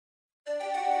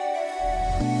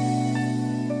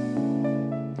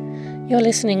You're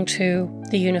listening to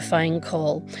The Unifying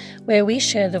Call, where we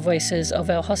share the voices of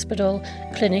our hospital,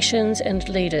 clinicians and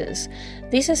leaders.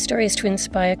 These are stories to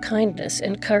inspire kindness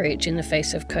and courage in the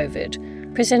face of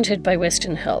COVID, presented by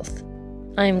Western Health.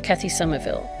 I'm Kathy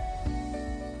Somerville.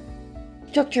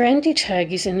 Dr. Andy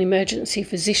Tagg is an emergency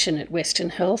physician at Western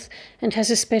Health and has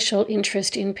a special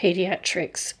interest in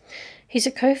paediatrics. He's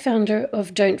a co-founder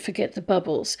of Don't Forget the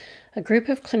Bubbles, a group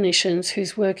of clinicians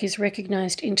whose work is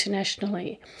recognised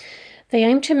internationally. They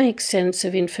aim to make sense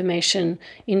of information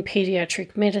in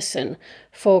paediatric medicine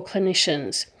for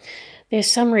clinicians. Their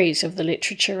summaries of the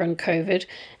literature on COVID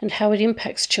and how it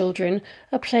impacts children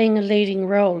are playing a leading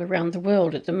role around the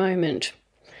world at the moment.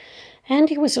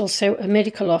 Andy was also a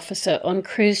medical officer on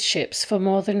cruise ships for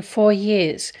more than 4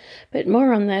 years, but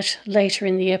more on that later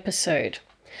in the episode.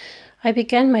 I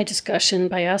began my discussion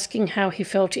by asking how he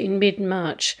felt in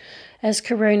mid-March as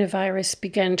coronavirus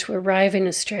began to arrive in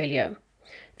Australia.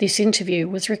 This interview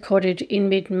was recorded in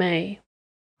mid-May.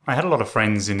 I had a lot of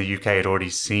friends in the UK had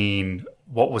already seen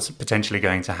what was potentially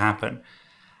going to happen.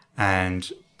 And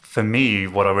for me,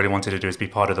 what I really wanted to do is be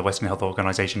part of the Western Health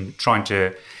Organisation, trying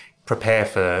to prepare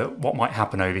for what might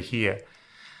happen over here.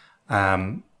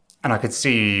 And I could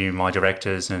see my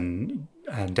directors and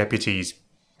deputies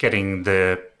getting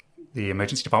the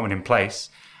emergency department in place.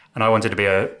 And I wanted to be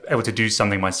able to do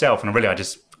something myself. And really, I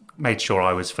just made sure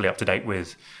I was fully up to date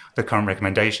with the current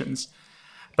recommendations.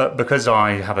 But because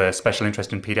I have a special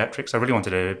interest in paediatrics, I really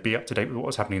wanted to be up to date with what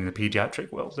was happening in the paediatric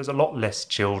world. There's a lot less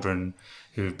children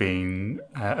who've been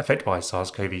affected by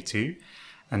SARS-CoV-2.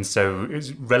 And so it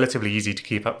was relatively easy to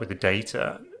keep up with the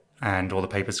data and all the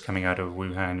papers coming out of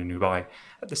Wuhan and Hubei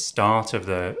at the start of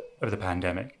the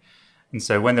pandemic. And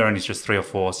so when there are only just 3 or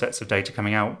 4 sets of data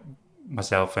coming out,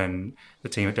 myself and the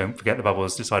team at Don't Forget the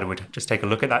Bubbles decided we'd just take a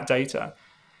look at that data.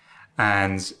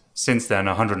 And since then,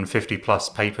 150 plus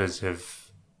papers have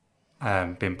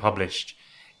been published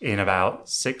in about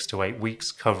 6 to 8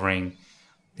 weeks covering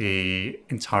the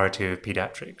entirety of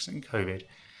pediatrics and COVID.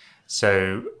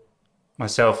 So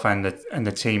myself and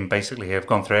the team basically have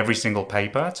gone through every single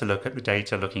paper to look at the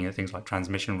data, looking at things like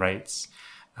transmission rates,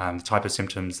 the type of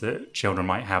symptoms that children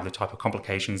might have, the type of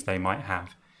complications they might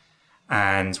have.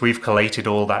 And we've collated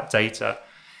all that data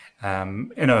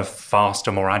in a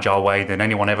faster, more agile way than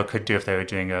anyone ever could do if they were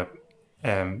doing a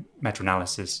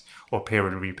meta-analysis or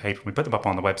peer-reviewed paper. We put them up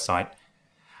on the website.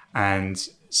 And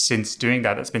since doing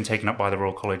that, that's been taken up by the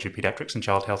Royal College of Paediatrics and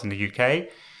Child Health in the UK,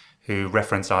 who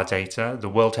reference our data. The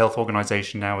World Health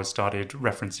Organization now has started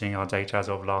referencing our data as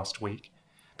of last week.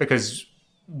 Because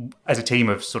as a team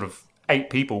of sort of 8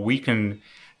 people, we can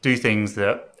do things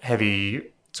that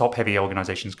top-heavy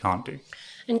organizations can't do.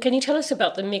 And can you tell us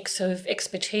about the mix of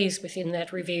expertise within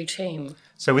that review team?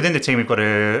 So within the team, we've got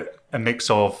a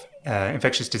mix of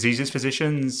infectious diseases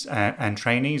physicians and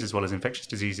trainees, as well as infectious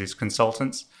diseases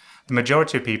consultants. The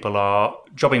majority of people are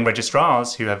jobbing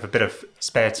registrars who have a bit of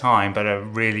spare time, but are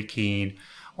really keen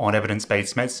on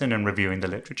evidence-based medicine and reviewing the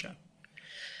literature.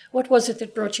 What was it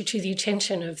that brought you to the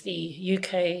attention of the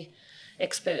UK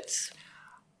experts?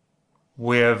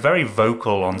 We're very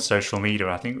vocal on social media,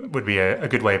 I think would be a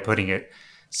good way of putting it.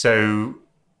 So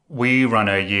we run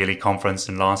a yearly conference,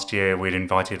 and last year we'd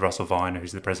invited Russell Viner,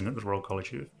 who's the president of the Royal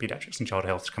College of Paediatrics and Child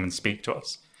Health, to come and speak to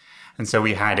us. And so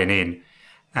we had him in,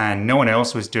 and no one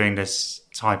else was doing this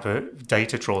type of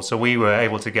data trawl. So we were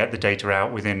able to get the data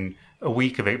out within a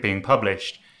week of it being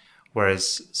published,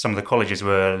 whereas some of the colleges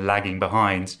were lagging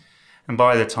behind. And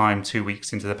by the time 2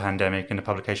 weeks into the pandemic and the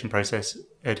publication process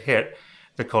had hit,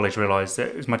 the college realised that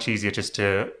it was much easier just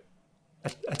to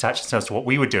attach themselves to what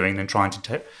we were doing than trying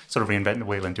to sort of reinvent the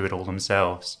wheel and do it all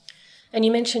themselves. And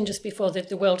you mentioned just before that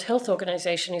the World Health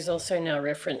Organization is also now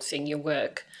referencing your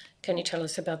work. Can you tell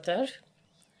us about that?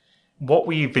 What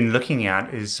we've been looking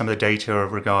at is some of the data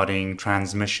regarding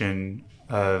transmission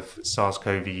of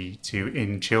SARS-CoV-2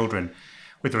 in children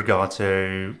with regard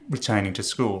to returning to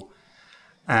school.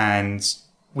 And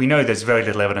we know there's very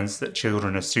little evidence that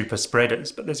children are super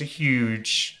spreaders, but there's a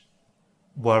huge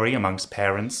worry amongst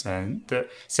parents and that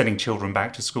sending children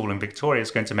back to school in Victoria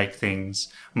is going to make things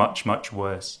much, much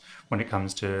worse when it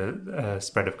comes to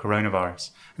spread of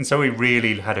coronavirus. And so we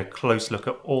really had a close look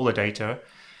at all the data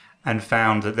and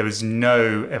found that there was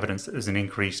no evidence that there's an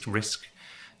increased risk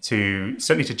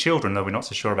certainly to children, though we're not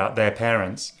so sure about their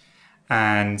parents.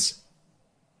 And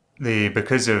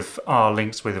because of our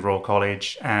links with the Royal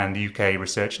College and the UK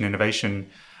Research and Innovation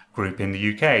Group in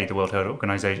the UK, the World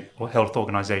Health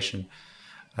Organization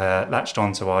latched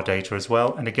onto our data as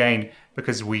well. And again,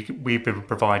 because we've been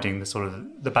providing the sort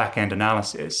of the back end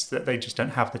analysis that they just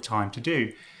don't have the time to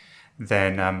do,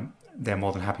 then they're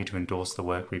more than happy to endorse the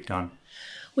work we've done.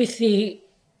 With the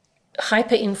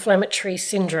hyperinflammatory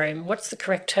syndrome, what's the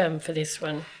correct term for this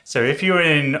one? So if you're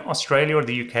in Australia or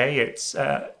the UK, it's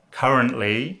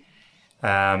currently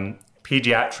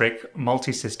pediatric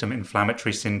multisystem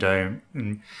inflammatory syndrome,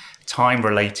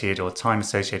 time-related or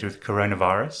time-associated with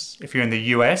coronavirus. If you're in the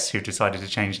US, who decided to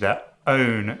change their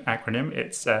own acronym,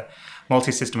 it's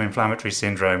multisystem inflammatory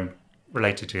syndrome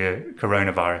related to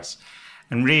coronavirus.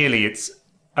 And really, it's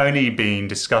only been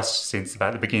discussed since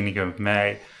about the beginning of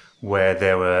May, where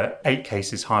there were 8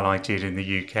 cases highlighted in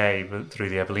the UK through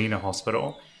the Evelina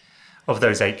Hospital. Of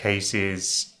those 8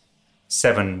 cases,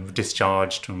 7 were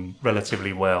discharged and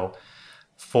relatively well.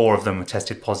 4 of them were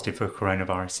tested positive for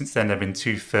coronavirus. Since then, there have been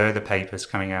 2 further papers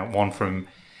coming out, one from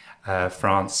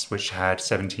France, which had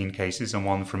 17 cases, and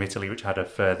one from Italy, which had a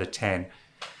further 10.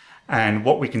 And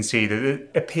what we can see that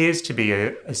it appears to be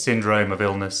a syndrome of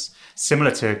illness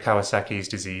similar to Kawasaki's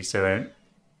disease, so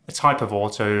a type of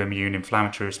autoimmune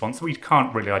inflammatory response that we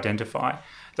can't really identify,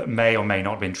 that may or may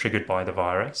not have been triggered by the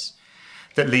virus,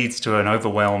 that leads to an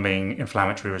overwhelming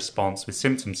inflammatory response with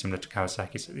symptoms similar to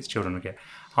Kawasaki. So these children will get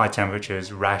high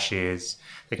temperatures, rashes,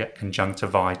 they get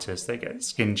conjunctivitis, they get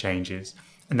skin changes,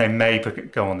 and they may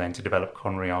go on then to develop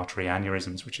coronary artery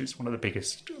aneurysms, which is one of the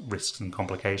biggest risks and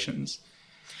complications.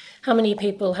 How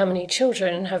many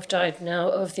children have died now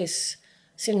of this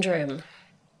syndrome?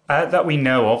 That we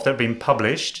know of, that have been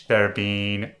published, there have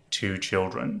been 2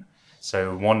 children.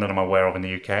 So one that I'm aware of in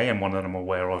the UK and one that I'm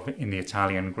aware of in the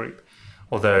Italian group.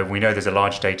 Although we know there's a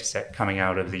large data set coming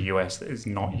out of the US that is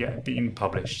not yet being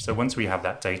published. So once we have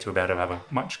that data, we'll be able to have a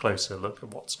much closer look at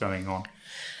what's going on.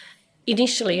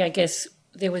 Initially, I guess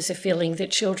there was a feeling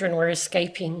that children were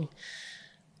escaping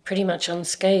pretty much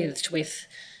unscathed with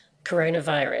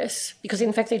coronavirus, because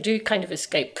in fact they do kind of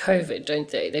escape COVID, don't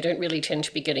they? They don't really tend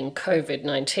to be getting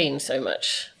COVID-19 so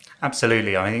much.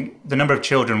 Absolutely. I think the number of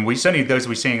children, certainly those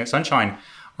we're seeing at Sunshine,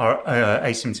 are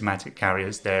asymptomatic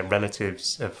carriers. Their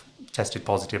relatives have tested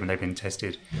positive and they've been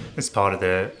tested as part of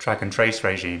the track and trace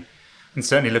regime. And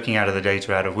certainly looking out of the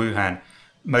data out of Wuhan,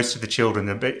 most of the children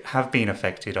that have been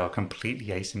affected are completely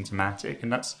asymptomatic.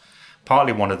 And that's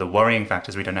partly one of the worrying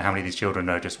factors. We don't know how many of these children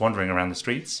are just wandering around the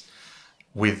streets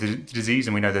with the disease.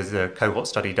 And we know there's a cohort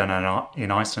study done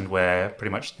in Iceland where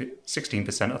pretty much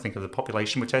 16%, I think, of the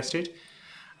population were tested.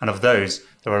 And of those,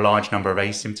 there are a large number of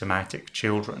asymptomatic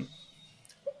children.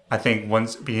 I think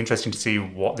it'd be interesting to see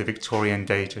what the Victorian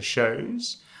data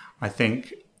shows. I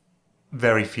think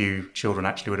very few children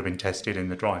actually would have been tested in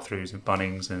the drive-thrus of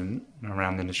Bunnings and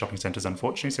around in the shopping centres,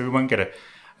 unfortunately. So we won't get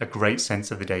a great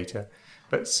sense of the data.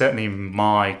 But certainly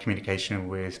my communication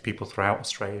with people throughout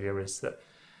Australia is that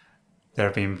there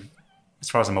have been, as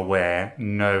far as I'm aware,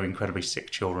 no incredibly sick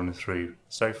children through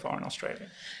so far in Australia.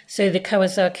 So the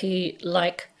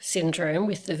Kawasaki-like syndrome,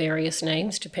 with the various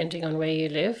names depending on where you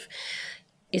live,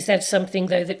 is that something,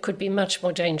 though, that could be much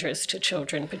more dangerous to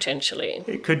children, potentially?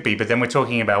 It could be, but then we're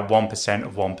talking about 1%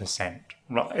 of 1%,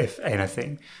 if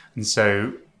anything. And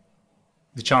so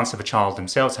the chance of a child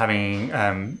themselves having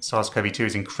SARS-CoV-2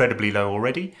 is incredibly low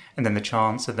already, and then the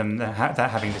chance of them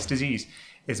having this disease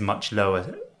is much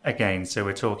lower again. So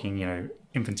we're talking,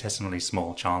 infinitesimally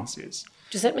small chances.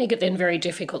 Does that make it then very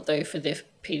difficult, though, for the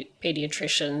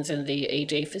paediatricians and the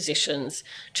ED physicians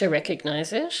to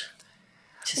recognise it?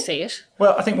 To see it?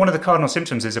 Well, I think one of the cardinal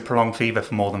symptoms is a prolonged fever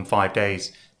for more than 5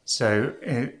 days. So,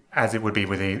 as it would be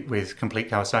with complete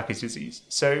Kawasaki's disease.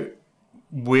 So,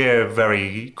 we're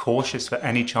very cautious for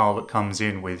any child that comes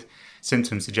in with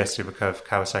symptoms suggestive of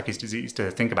Kawasaki's disease to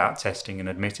think about testing and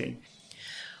admitting.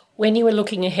 When you were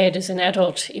looking ahead as an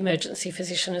adult emergency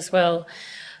physician as well,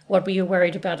 what were you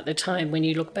worried about at the time when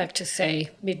you look back to,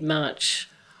 say, mid-March?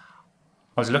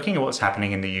 I was looking at what's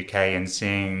happening in the UK and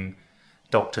seeing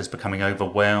doctors becoming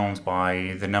overwhelmed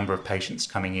by the number of patients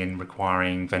coming in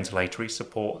requiring ventilatory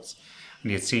supports.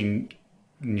 And you'd seen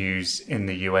news in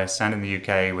the US and in the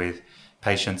UK with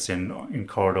patients in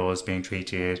corridors being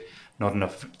treated, not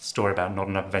enough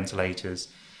ventilators.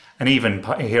 And even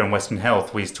here in Western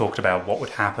Health, we talked about what would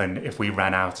happen if we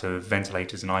ran out of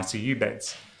ventilators and ICU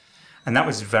beds. And that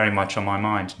was very much on my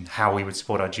mind, and how we would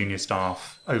support our junior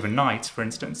staff overnight, for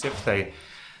instance, if there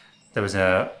was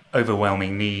an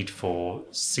overwhelming need for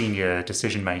senior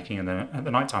decision-making at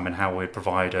the night time, and how we'd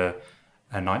provide a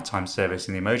nighttime service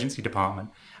in the emergency department.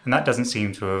 And that doesn't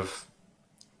seem to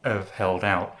have held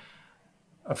out.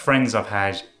 Friends I've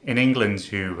had in England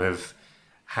who have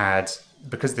had,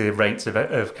 because the rates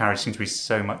of carriage seem to be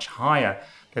so much higher,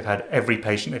 they've had every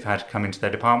patient they've had come into their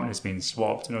department has been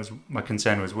swabbed. And my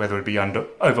concern was whether it would be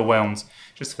overwhelmed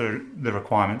just for the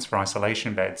requirements for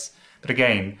isolation beds. But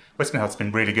again, Western Health's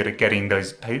been really good at getting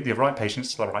the right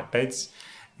patients to the right beds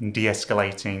and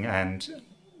de-escalating and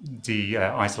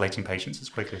isolating patients as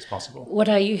quickly as possible. What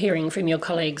are you hearing from your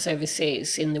colleagues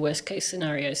overseas in the worst case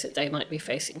scenarios that they might be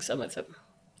facing, some of them?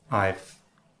 I've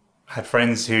had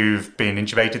friends who've been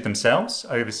intubated themselves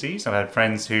overseas. I've had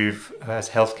friends who've, as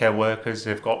healthcare workers,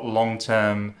 have got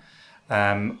long-term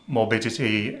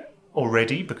morbidity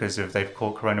already because they've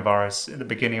caught coronavirus at the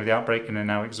beginning of the outbreak and are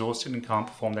now exhausted and can't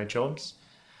perform their jobs.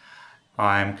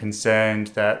 I'm concerned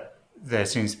that there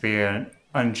seems to be an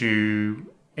undue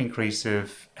increase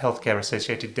of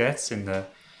healthcare-associated deaths in the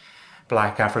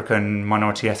Black, African,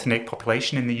 minority ethnic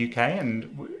population in the UK.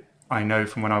 And I know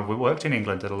from when I worked in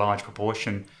England that a large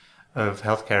proportion of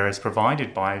healthcare is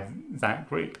provided by that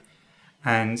group.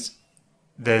 And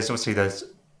there's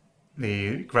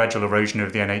the gradual erosion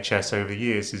of the NHS over the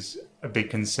years is a big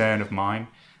concern of mine.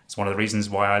 It's one of the reasons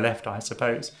why I left, I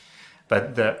suppose.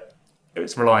 But that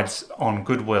it's relied on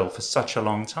goodwill for such a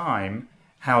long time.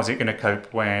 How is it going to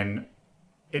cope when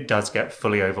it does get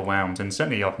fully overwhelmed? And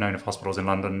certainly I've known of hospitals in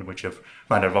London which have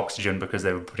run out of oxygen because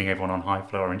they were putting everyone on high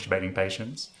flow or intubating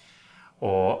patients.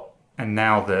 And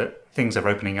now that things are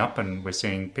opening up and we're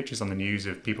seeing pictures on the news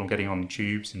of people getting on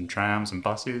tubes and trams and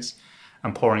buses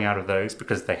and pouring out of those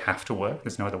because they have to work,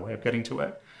 there's no other way of getting to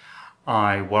work,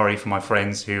 I worry for my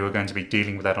friends who are going to be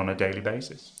dealing with that on a daily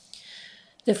basis.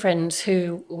 The friends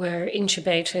who were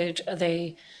intubated, are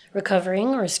they recovering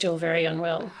or still very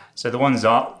unwell? So the ones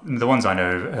I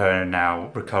know are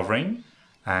now recovering,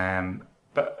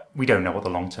 but we don't know what the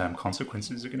long-term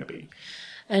consequences are going to be.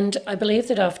 And I believe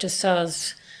that after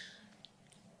SARS,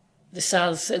 the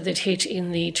SARS that hit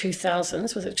in the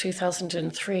 2000s, was it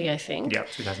 2003, I think? Yeah,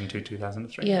 2002,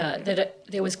 2003. Yeah, that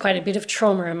there was quite a bit of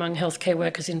trauma among healthcare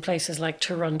workers in places like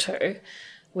Toronto,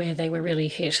 where they were really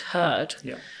hit hard.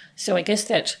 Yeah. So I guess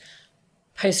that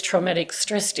post-traumatic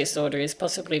stress disorder is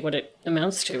possibly what it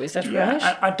amounts to. Is that right?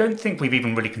 I don't think we've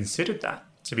even really considered that,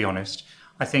 to be honest.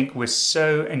 I think we're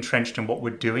so entrenched in what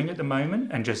we're doing at the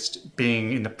moment and just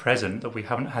being in the present that we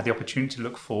haven't had the opportunity to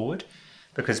look forward,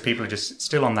 because people are just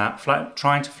still on that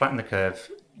trying to flatten the curve,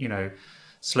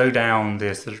 slow down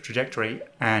this sort of trajectory,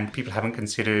 and people haven't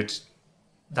considered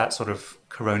that sort of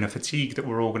corona fatigue that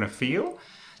we're all going to feel,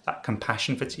 that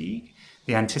compassion fatigue,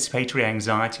 the anticipatory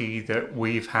anxiety that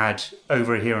we've had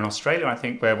over here in Australia, I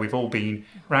think, where we've all been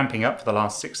ramping up for the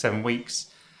last 6-7 weeks.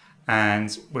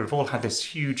 And we've all had this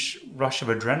huge rush of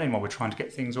adrenaline while we're trying to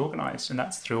get things organised. And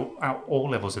that's throughout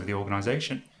all levels of the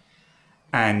organisation.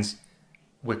 And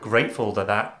we're grateful that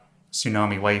that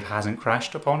tsunami wave hasn't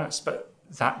crashed upon us. But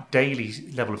that daily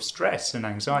level of stress and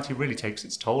anxiety really takes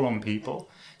its toll on people.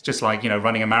 It's just like,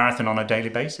 running a marathon on a daily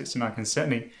basis. And I can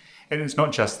certainly... And it's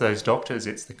not just those doctors,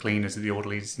 it's the cleaners, the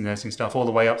orderlies, the nursing staff, all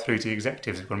the way up through to the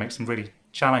executives who've got to make some really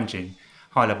challenging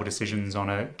high-level decisions on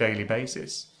a daily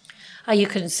basis. Are you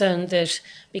concerned that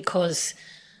because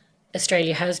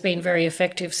Australia has been very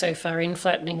effective so far in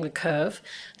flattening the curve,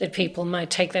 that people might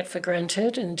take that for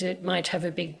granted and it might have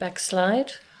a big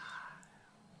backslide?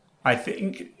 I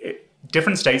think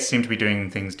different states seem to be doing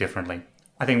things differently.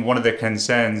 I think one of the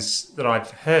concerns that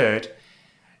I've heard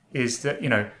is that,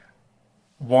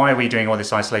 why are we doing all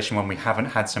this isolation when we haven't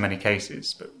had so many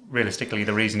cases? But realistically,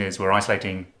 the reason is we're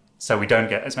isolating so we don't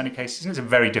get as many cases. And it's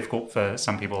very difficult for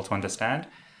some people to understand.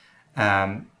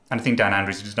 And I think Dan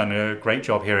Andrews has done a great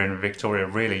job here in Victoria,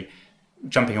 really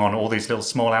jumping on all these little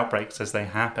small outbreaks as they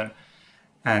happen.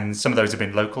 And some of those have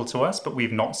been local to us, but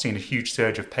we've not seen a huge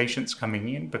surge of patients coming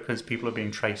in because people are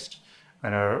being traced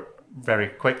very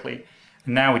quickly.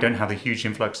 And now we don't have the huge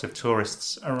influx of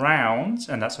tourists around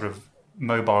and that sort of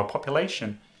mobile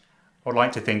population. I would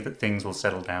like to think that things will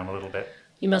settle down a little bit.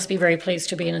 You must be very pleased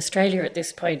to be in Australia at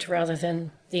this point rather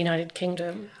than the United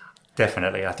Kingdom.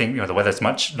 Definitely. I think the weather's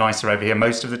much nicer over here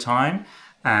most of the time,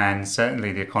 and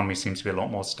certainly the economy seems to be a lot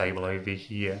more stable over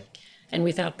here. And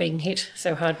without being hit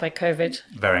so hard by COVID.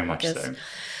 Very much so.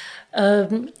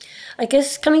 I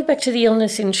guess coming back to the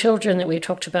illness in children that we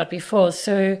talked about before,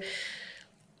 so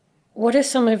what are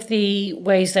some of the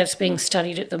ways that's being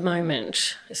studied at the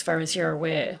moment, as far as you're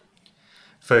aware?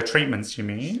 For treatments, you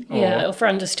mean? Or for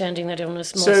understanding that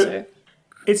illness more so.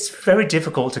 It's very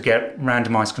difficult to get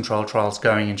randomized controlled trials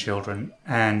going in children,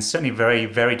 and certainly very,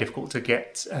 very difficult to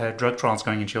get drug trials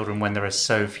going in children when there are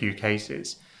so few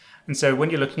cases. And so when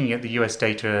you're looking at the US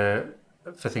data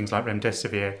for things like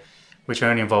remdesivir, which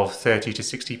only involve 30 to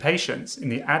 60 patients, in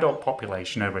the adult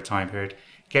population over a time period,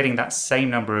 getting that same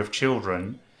number of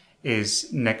children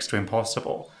is next to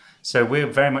impossible. So we're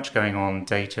very much going on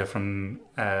data from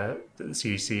the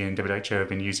CDC and WHO have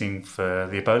been using for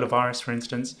the Ebola virus, for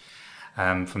instance,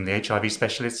 from the HIV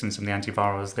specialists and some of the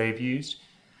antivirals they've used.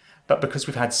 But because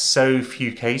we've had so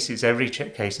few cases, every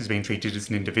case is being treated as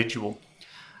an individual.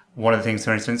 One of the things,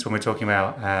 for instance, when we're talking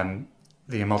about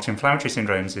the multi-inflammatory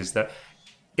syndromes, is that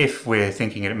if we're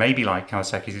thinking it may be like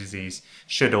Kawasaki's disease,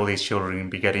 should all these children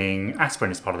be getting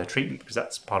aspirin as part of their treatment, because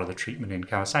that's part of the treatment in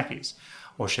Kawasaki's,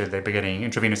 or should they be getting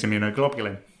intravenous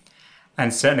immunoglobulin?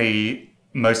 And certainly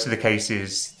most of the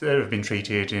cases that have been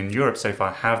treated in Europe so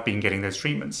far have been getting those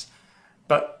treatments.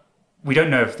 But we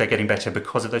don't know if they're getting better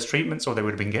because of those treatments, or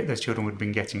those children would have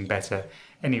been getting better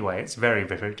anyway. It's very,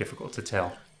 very difficult to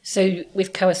tell. So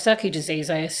with Kawasaki disease,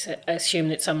 I assume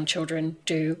that some children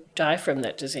do die from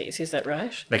that disease. Is that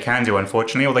right? They can do,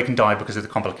 unfortunately, or they can die because of the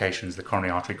complications, the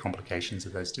coronary artery complications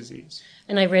of those disease.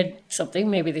 And I read something,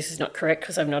 maybe this is not correct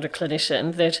because I'm not a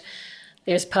clinician, that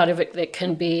there's part of it that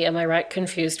can be, am I right,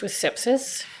 confused with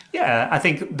sepsis? Yeah, I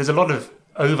think there's a lot of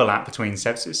overlap between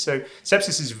sepsis. So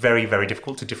sepsis is very, very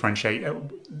difficult to differentiate at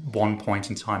one point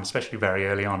in time, especially very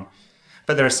early on.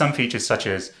 But there are some features such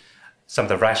as some of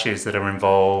the rashes that are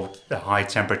involved, the high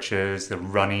temperatures, the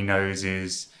runny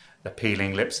noses, the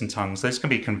peeling lips and tongues. Those can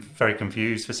be very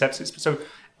confused for sepsis. So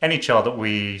any child that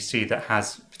we see that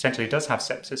potentially does have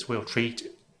sepsis, we'll treat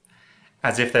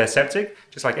as if they're septic.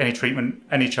 Just like any treatment,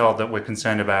 any child that we're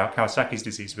concerned about Kawasaki's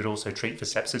disease, we'd also treat for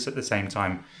sepsis at the same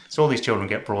time. So all these children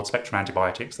get broad spectrum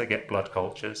antibiotics, they get blood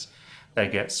cultures, they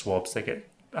get swabs, they get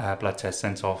blood tests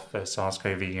sent off for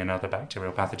SARS-CoV and other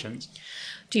bacterial pathogens.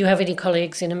 Do you have any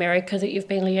colleagues in America that you've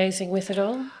been liaising with at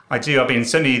all? I do. I've been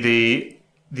certainly the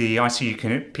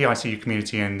PICU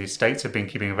community in the States have been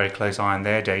keeping a very close eye on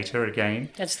their data again.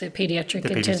 That's the paediatric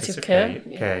intensive care?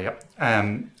 Yep.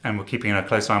 And we're keeping a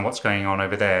close eye on what's going on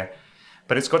over there.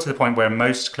 But it's got to the point where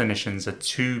most clinicians are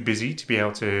too busy to be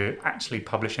able to actually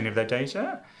publish any of their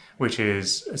data, which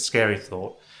is a scary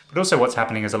thought. But also what's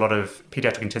happening is a lot of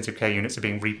paediatric intensive care units are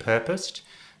being repurposed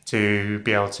to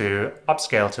be able to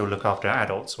upscale to look after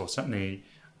adults or certainly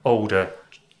older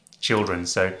children.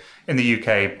 So in the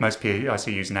UK, most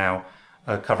PICUs now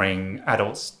are covering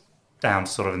adults down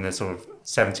in the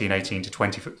 17, 18 to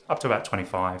 20, up to about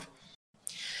 25.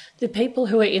 The people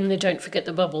who are in the Don't Forget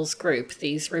the Bubbles group,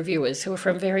 these reviewers who are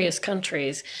from various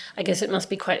countries, I guess it must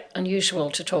be quite unusual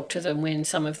to talk to them when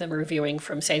some of them are reviewing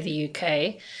from, say, the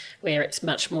UK, where it's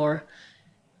much more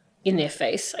in their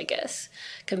face, I guess,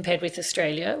 compared with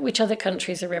Australia. Which other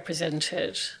countries are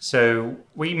represented? So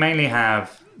we mainly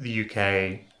have the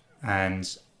UK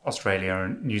and Australia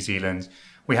and New Zealand.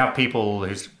 We have people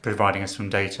who's providing us some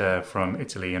data from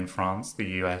Italy and France, the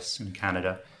US and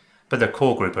Canada. But the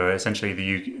core group are essentially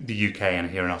the UK and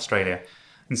here in Australia.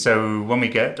 And so when we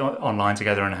get online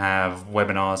together and have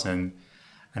webinars and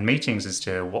meetings as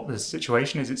to what the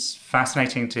situation is, it's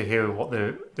fascinating to hear what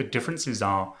the differences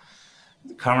are.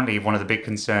 Currently, one of the big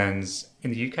concerns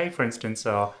in the UK, for instance,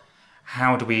 are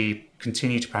how do we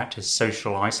continue to practice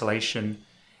social isolation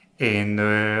in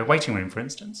the waiting room, for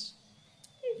instance.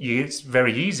 It's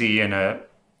very easy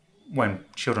when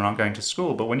children aren't going to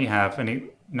school, but when you have any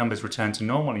numbers return to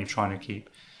normal and you're trying to keep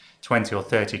 20 or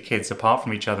 30 kids apart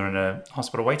from each other in a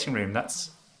hospital waiting room,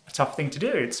 that's a tough thing to do.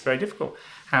 It's very difficult.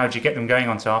 How do you get them going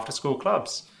onto after-school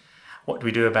clubs? What do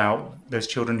we do about those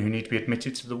children who need to be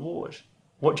admitted to the ward?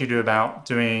 What do you do about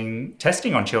doing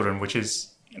testing on children, which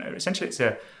is, essentially it's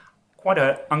quite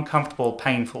an uncomfortable,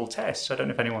 painful test. I don't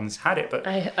know if anyone's had it, but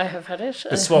I have had it.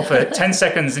 The swab for 10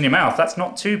 seconds in your mouth, that's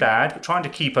not too bad. But trying to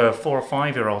keep a 4 or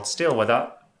 5-year-old still where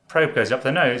that probe goes up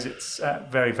their nose, it's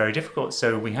very, very difficult.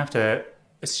 So we have to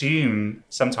assume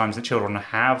sometimes that children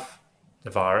have the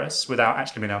virus without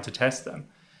actually being able to test them,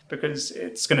 because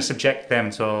it's going to subject them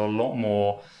to a lot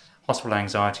more hospital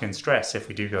anxiety and stress if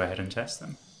we do go ahead and test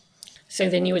them. So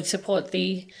then you would support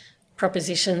the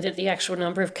proposition that the actual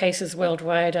number of cases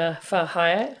worldwide are far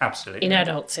higher? Absolutely. In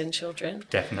adults and children?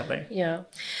 Definitely. Yeah.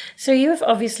 So you've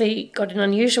obviously got an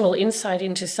unusual insight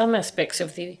into some aspects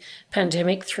of the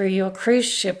pandemic through your cruise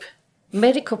ship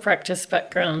medical practice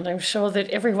background. I'm sure that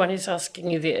everyone is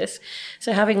asking you this.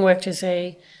 So having worked as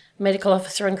a medical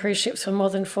officer on cruise ships for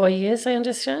more than 4 years, I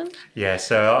understand? Yeah,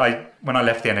 so when I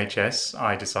left the NHS,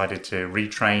 I decided to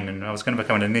retrain, and I was going to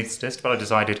become an anaesthetist, but I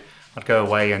decided I'd go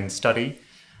away and study.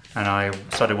 And I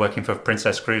started working for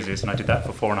Princess Cruises, and I did that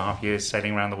for 4.5 years,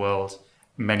 sailing around the world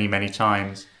many, many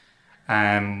times.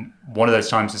 And one of those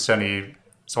times is certainly,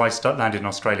 so I landed in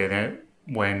Australia then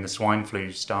when the swine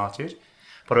flu started,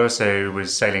 but I also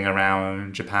was sailing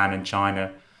around Japan and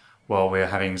China while we were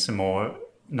having some more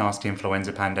nasty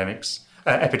influenza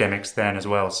epidemics then as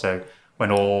well. So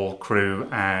when all crew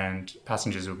and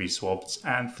passengers would be swabbed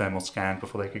and thermal scanned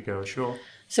before they could go ashore.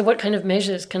 So what kind of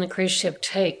measures can a cruise ship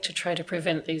take to try to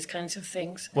prevent these kinds of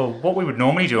things? Well, what we would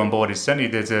normally do on board is certainly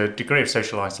there's a degree of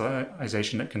social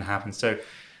isolation that can happen. So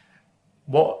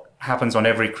what happens on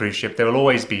every cruise ship, there will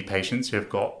always be patients who have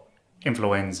got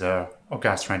influenza or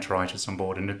gastroenteritis on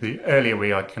board. And the earlier we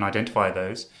can identify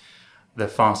those, the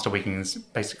faster we can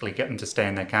basically get them to stay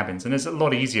in their cabins. And it's a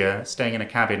lot easier staying in a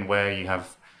cabin where you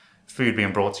have food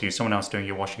being brought to you, someone else doing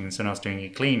your washing and someone else doing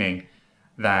your cleaning,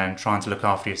 than trying to look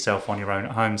after yourself on your own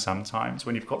at home sometimes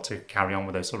when you've got to carry on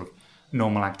with those sort of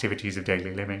normal activities of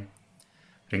daily living.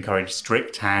 We encourage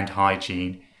strict hand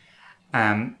hygiene.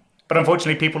 But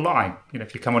unfortunately, people lie.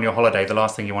 If you come on your holiday, the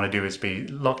last thing you want to do is be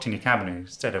locked in your cabin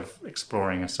instead of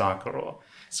exploring Osaka or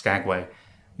Skagway.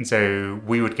 And so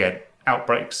we would get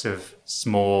outbreaks of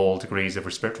small degrees of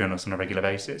respiratory illness on a regular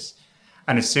basis.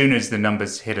 And as soon as the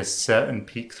numbers hit a certain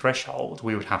peak threshold,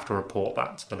 we would have to report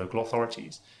that to the local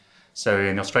authorities. So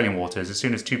in Australian waters, as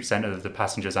soon as 2% of the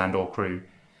passengers and or crew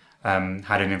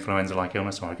had an influenza-like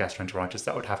illness or a gastroenteritis,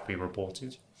 that would have to be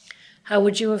reported. How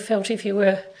would you have felt if you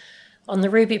were on the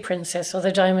Ruby Princess or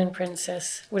the Diamond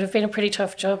Princess? Would have been a pretty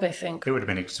tough job, I think. It would have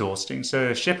been exhausting. So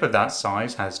a ship of that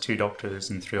size has 2 doctors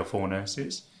and 3 or 4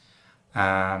 nurses.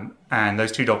 And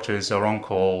those 2 doctors are on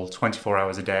call 24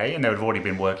 hours a day, and they would have already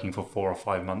been working for 4 or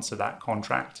 5 months of that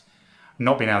contract,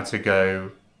 not being able to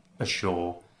go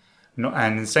ashore.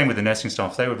 And the same with the nursing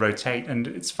staff, they would rotate. And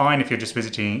it's fine if you're just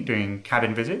doing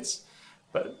cabin visits,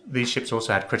 but these ships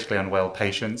also had critically unwell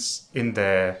patients in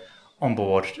their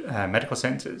onboard medical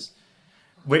centres,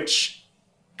 which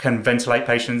can ventilate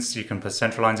patients, you can put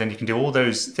central lines in, you can do all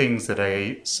those things that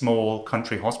a small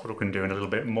country hospital can do and a little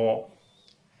bit more.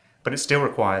 But it still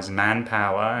requires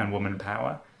manpower and woman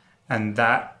power, and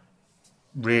that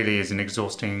really is an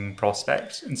exhausting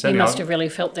prospect. And you must have really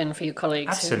felt then for your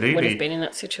colleagues absolutely. Who would have been in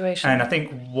that situation. And I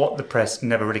think what the press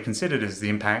never really considered is the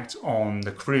impact on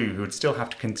the crew, who would still have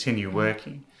to continue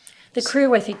working. The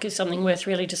crew, I think, is something worth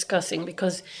really discussing,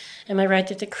 because am I right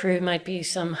that the crew might be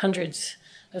some hundreds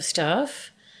of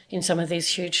staff in some of these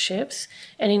huge ships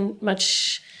and in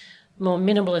much more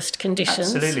minimalist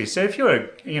conditions? Absolutely. So if you're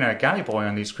a galley boy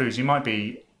on these crews, you might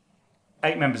be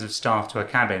 8 members of staff to a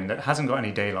cabin that hasn't got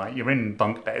any daylight. You're in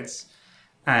bunk beds,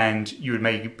 and you would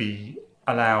maybe be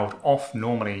allowed off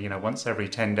normally, once every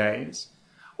 10 days.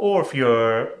 Or if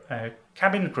you're a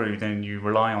cabin crew, then you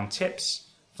rely on tips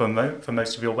for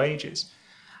most of your wages.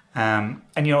 And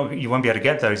you won't be able to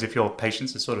get those if your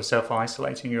patients are sort of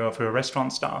self-isolating, or if you're a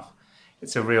restaurant staff.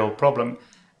 It's a real problem.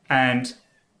 And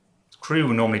crew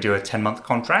will normally do a 10-month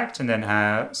contract, and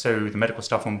then so the medical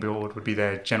staff on board would be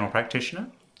their general practitioner.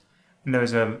 And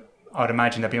I'd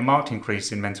imagine there'd be a marked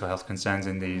increase in mental health concerns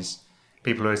in these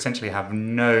people who essentially have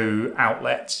no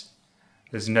outlet.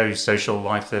 There's no social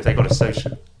life. They've got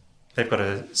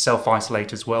to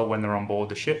self-isolate as well when they're on board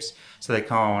the ships, so they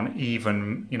can't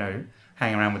even,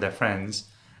 hang around with their friends.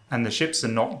 And the ships are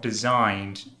not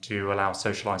designed to allow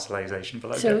social isolation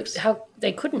below decks. So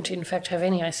they couldn't, in fact, have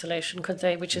any isolation, could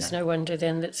they? Which is no wonder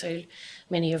then that so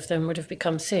many of them would have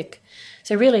become sick.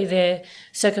 So really their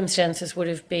circumstances would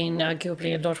have been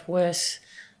arguably a lot worse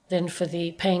than for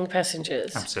the paying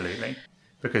passengers. Absolutely.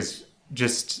 Because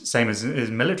just same as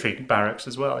military barracks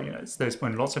as well, it's those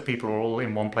when lots of people are all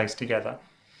in one place together.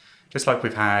 Just like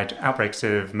we've had outbreaks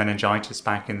of meningitis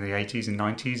back in the 80s and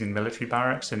 90s in military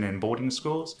barracks and in boarding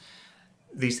schools,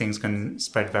 these things can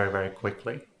spread very, very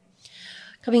quickly.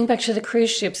 Coming back to the cruise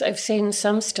ships, I've seen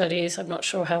some studies, I'm not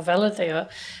sure how valid they are,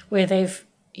 where they've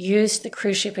used the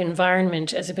cruise ship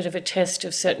environment as a bit of a test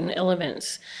of certain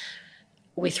elements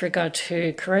with regard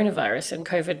to coronavirus and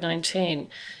COVID-19.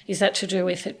 Is that to do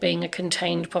with it being a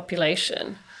contained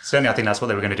population? Certainly, I think that's what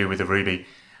they were going to do with the Ruby.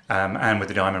 And with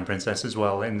the Diamond Princess as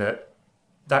well, in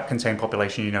that contained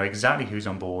population, you know exactly who's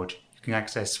on board. You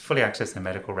can fully access their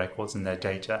medical records and their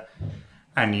data.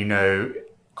 And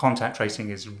contact tracing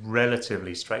is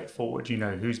relatively straightforward. You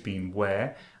know who's been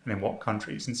where and in what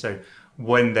countries. And so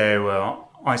when they were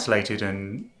isolated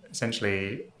and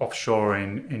essentially offshore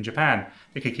in Japan,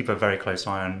 they could keep a very close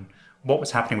eye on what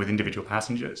was happening with individual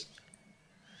passengers.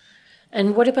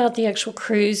 And what about the actual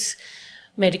cruise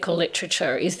medical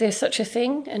literature? Is there such a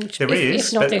thing? And there is.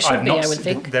 If not, there should be, I would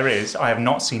think. There is. I have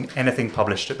not seen anything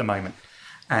published at the moment.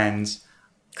 And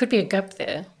could be a gap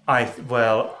there. I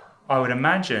would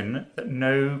imagine that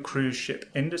no cruise ship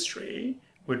industry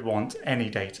would want any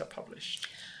data published.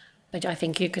 But I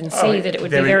think you can see that it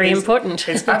would be very important.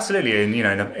 It's absolutely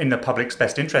in the public's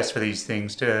best interest for these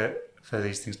things to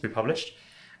be published.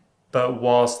 But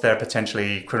whilst there are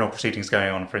potentially criminal proceedings going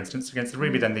on, for instance, against the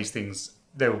Ruby, then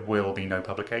there will be no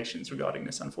publications regarding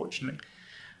this, unfortunately.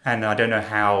 And I don't know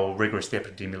how rigorous the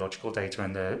epidemiological data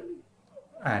and the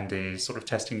and the sort of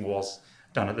testing was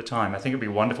done at the time. I think it'd be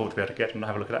wonderful to be able to get and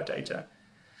have a look at that data.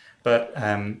 But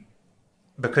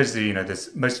because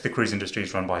there's most of the cruise industry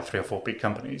is run by 3 or 4 big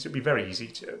companies, it'd be very easy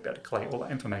to be able to collate all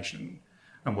that information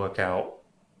and work out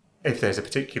if there's a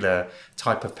particular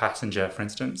type of passenger, for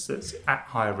instance, that's at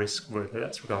higher risk, whether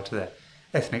that's regard to their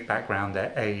ethnic background,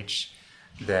 their age,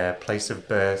 their place of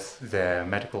birth, their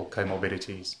medical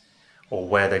comorbidities, or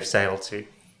where they've sailed to.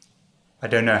 I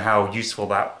don't know how useful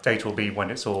that data will be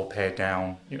when it's all pared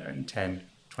down, in 10,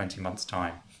 20 months'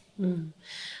 time. Mm.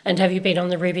 And have you been on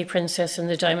the Ruby Princess and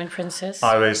the Diamond Princess?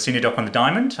 I was senior doc on the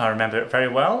Diamond. I remember it very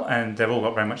well, and they've all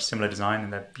got very much similar design,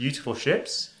 and they're beautiful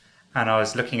ships. And I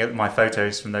was looking at my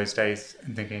photos from those days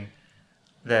and thinking,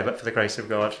 there, but for the grace of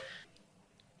God.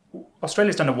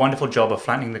 Australia's done a wonderful job of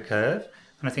flattening the curve,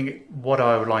 and I think what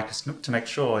I would like us to make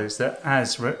sure is that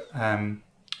as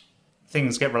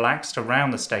things get relaxed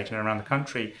around the state and around the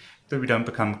country, that we don't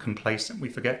become complacent. We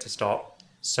forget to start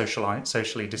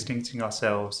socially distancing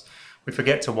ourselves. We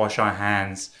forget to wash our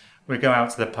hands. We go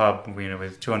out to the pub,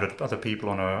 with 200 other people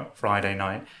on a Friday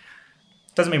night.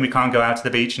 Doesn't mean we can't go out to the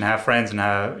beach and have friends and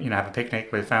have a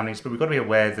picnic with families, but we've got to be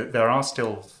aware that there are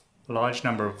still a large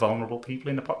number of vulnerable people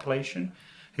in the population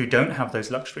who don't have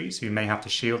those luxuries, who may have to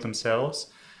shield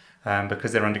themselves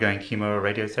because they're undergoing chemo or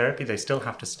radiotherapy. They still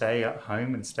have to stay at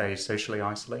home and stay socially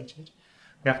isolated.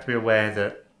 We have to be aware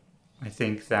that I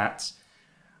think that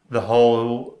the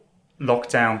whole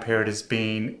lockdown period has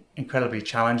been incredibly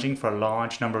challenging for a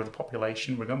large number of the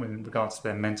population in regards to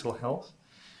their mental health.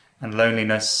 And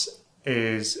loneliness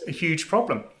is a huge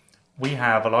problem. We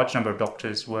have a large number of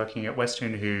doctors working at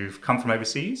Western who've come from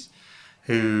overseas,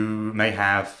 who may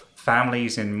have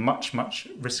families in much, much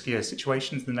riskier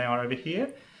situations than they are over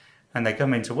here. And they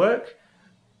come into work,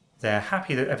 they're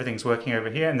happy that everything's working over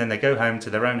here, and then they go home to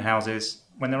their own houses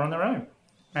when they're on their own.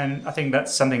 And I think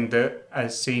that's something that,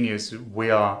 as seniors, we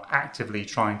are actively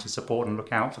trying to support and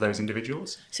look out for those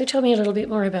individuals. So tell me a little bit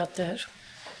more about that.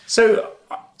 So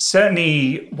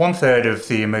certainly 1/3 of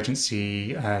the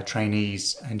emergency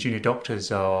trainees and junior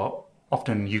doctors are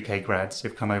often UK grads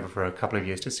who've come over for a couple of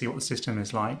years to see what the system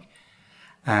is like.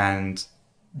 And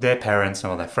their parents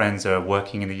or their friends are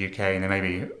working in the UK, and they may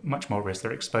be much more at risk.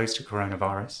 They're exposed to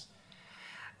coronavirus.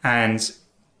 And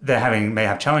may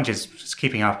have challenges just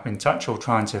keeping up in touch or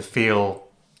trying to feel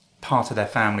part of their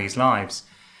family's lives.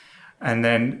 And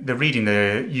then they're reading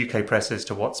the UK press as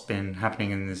to what's been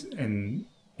happening in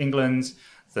England,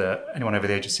 that anyone over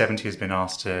the age of 70 has been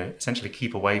asked to essentially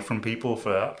keep away from people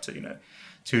for up to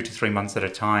 2 to 3 months at a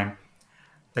time.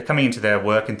 They're coming into their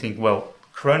work and think, well,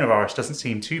 coronavirus doesn't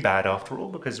seem too bad after all,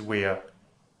 because we're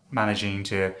managing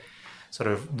to sort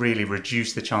of really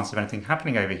reduce the chance of anything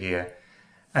happening over here.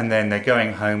 And then they're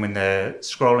going home and they're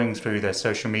scrolling through their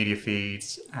social media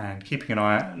feeds and keeping an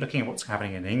eye, looking at what's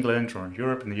happening in England or in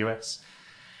Europe and the US.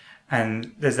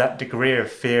 And there's that degree of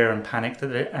fear and panic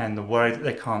and the worry that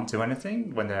they can't do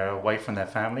anything when they're away from their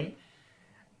family.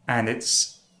 And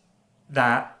it's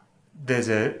that there's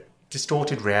a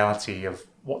distorted reality of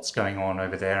what's going on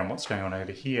over there and what's going on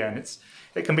over here. And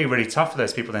it can be really tough for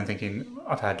those people then thinking,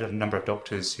 I've had a number of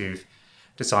doctors who've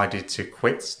decided to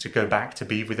quit, to go back to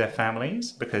be with their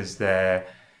families because their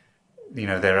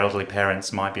elderly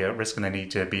parents might be at risk and they need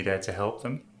to be there to help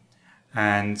them.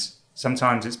 And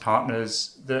sometimes it's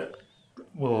partners that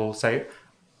will say,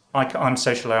 I'm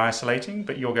socially isolating,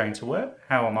 but you're going to work.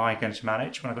 How am I going to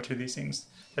manage when I've got to do these things?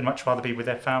 They'd much rather be with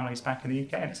their families back in the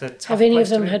UK. And it's a tough Have any of place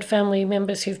to them be. had family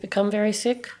members who've become very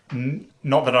sick?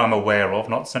 Not that I'm aware of.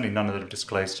 Certainly none of them have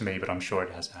disclosed to me, but I'm sure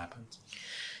it has happened.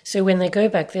 So when they go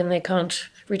back, then they can't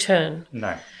return?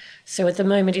 No. So at the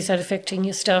moment, is that affecting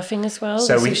your staffing as well,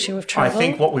 So this issue of travel? I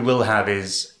think what we will have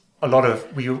is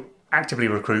we actively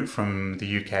recruit from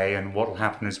the UK, and what will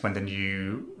happen is when the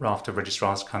new raft of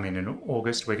registrars come in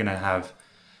August, we're going to have,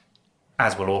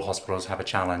 as will all hospitals, have a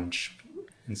challenge.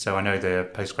 And so I know the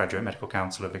Postgraduate Medical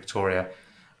Council of Victoria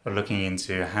are looking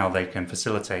into how they can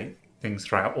facilitate things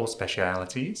throughout all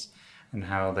specialities and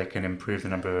how they can improve the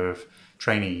number of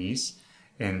trainees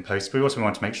in post. We also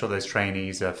want to make sure those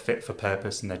trainees are fit for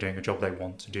purpose and they're doing a job they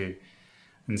want to do.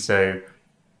 And so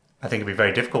I think it'd be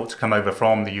very difficult to come over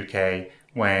from the UK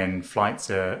when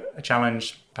flights are a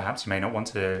challenge. Perhaps you may not want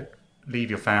to leave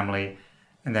your family.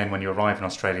 And then when you arrive in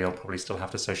Australia, you'll probably still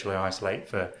have to socially isolate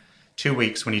for 2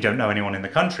 weeks when you don't know anyone in the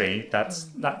country. That's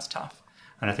tough.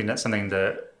 And I think that's something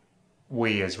that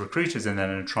we as recruiters and then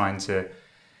are trying to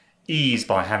ease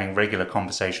by having regular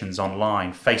conversations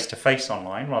online, face-to-face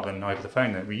online, rather than over the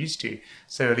phone that we used to.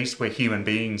 So at least we're human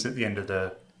beings at the end of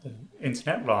the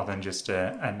internet rather than just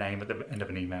a name at the end of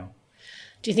an email.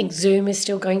 Do you think Zoom is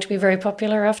still going to be very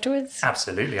popular afterwards?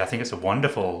 Absolutely. I think it's a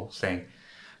wonderful thing.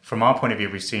 From our point of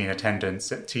view, we've seen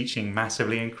attendance at teaching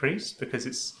massively increase because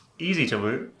it's easy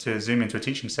to Zoom into a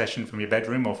teaching session from your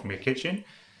bedroom or from your kitchen.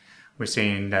 We've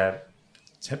seen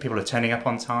people are turning up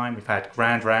on time. We've had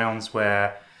grand rounds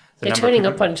where they're turning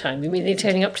up on time. You mean they're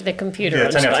turning up to their computer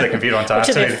on time? Yeah, turning up to their computer on time. Or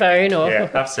to their phone. Or... Yeah,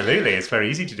 absolutely. It's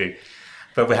very easy to do.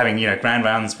 But we're having, grand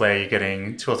rounds where you're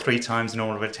getting 2 or 3 times the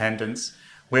normal of attendance.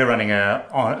 We're running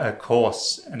a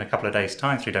course in a couple of days'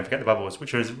 time through Don't Forget the Bubbles,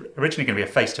 which was originally going to be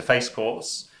a face-to-face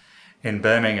course in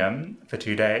Birmingham for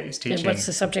 2 days teaching. And what's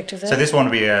the subject of that? So this one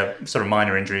would be a sort of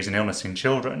minor injuries and illness in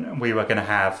children. And we were going to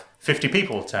have 50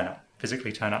 people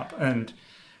physically turn up. And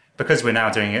because we're now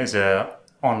doing it as a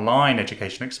online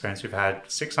education experience, we've had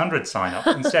 600 sign up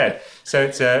instead. So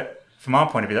it's from our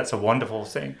point of view, that's a wonderful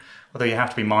thing. Although you have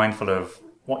to be mindful of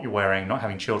what you're wearing, not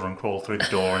having children crawl through the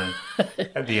door and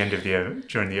at the end of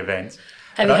during the event.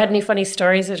 Have you had any funny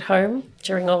stories at home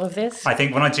during all of this? I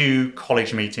think when I do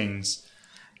college meetings,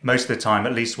 most of the time,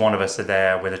 at least one of us are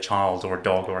there with a child or a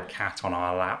dog or a cat on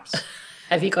our laps.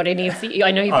 Have you got any of the...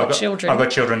 I know you've got children. I've got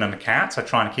children and a cat, so I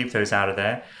try and keep those out of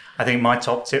there. I think my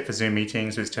top tip for Zoom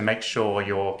meetings is to make sure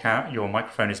your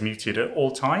microphone is muted at all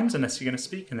times unless you're going to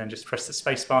speak, and then just press the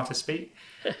space bar to speak.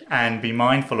 And be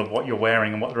mindful of what you're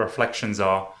wearing and what the reflections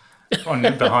are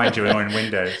behind you or in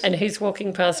windows. And who's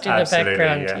walking past in the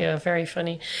background. Yeah, very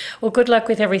funny. Well, good luck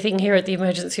with everything here at the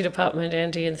Emergency Department,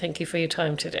 Andy, and thank you for your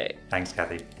time today. Thanks,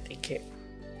 Kathy. Thank you.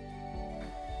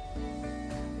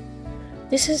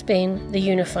 This has been The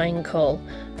Unifying Call,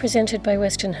 presented by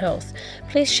Western Health.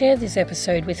 Please share this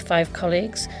episode with 5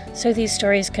 colleagues so these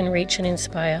stories can reach and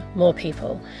inspire more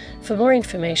people. For more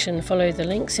information, follow the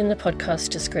links in the podcast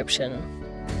description.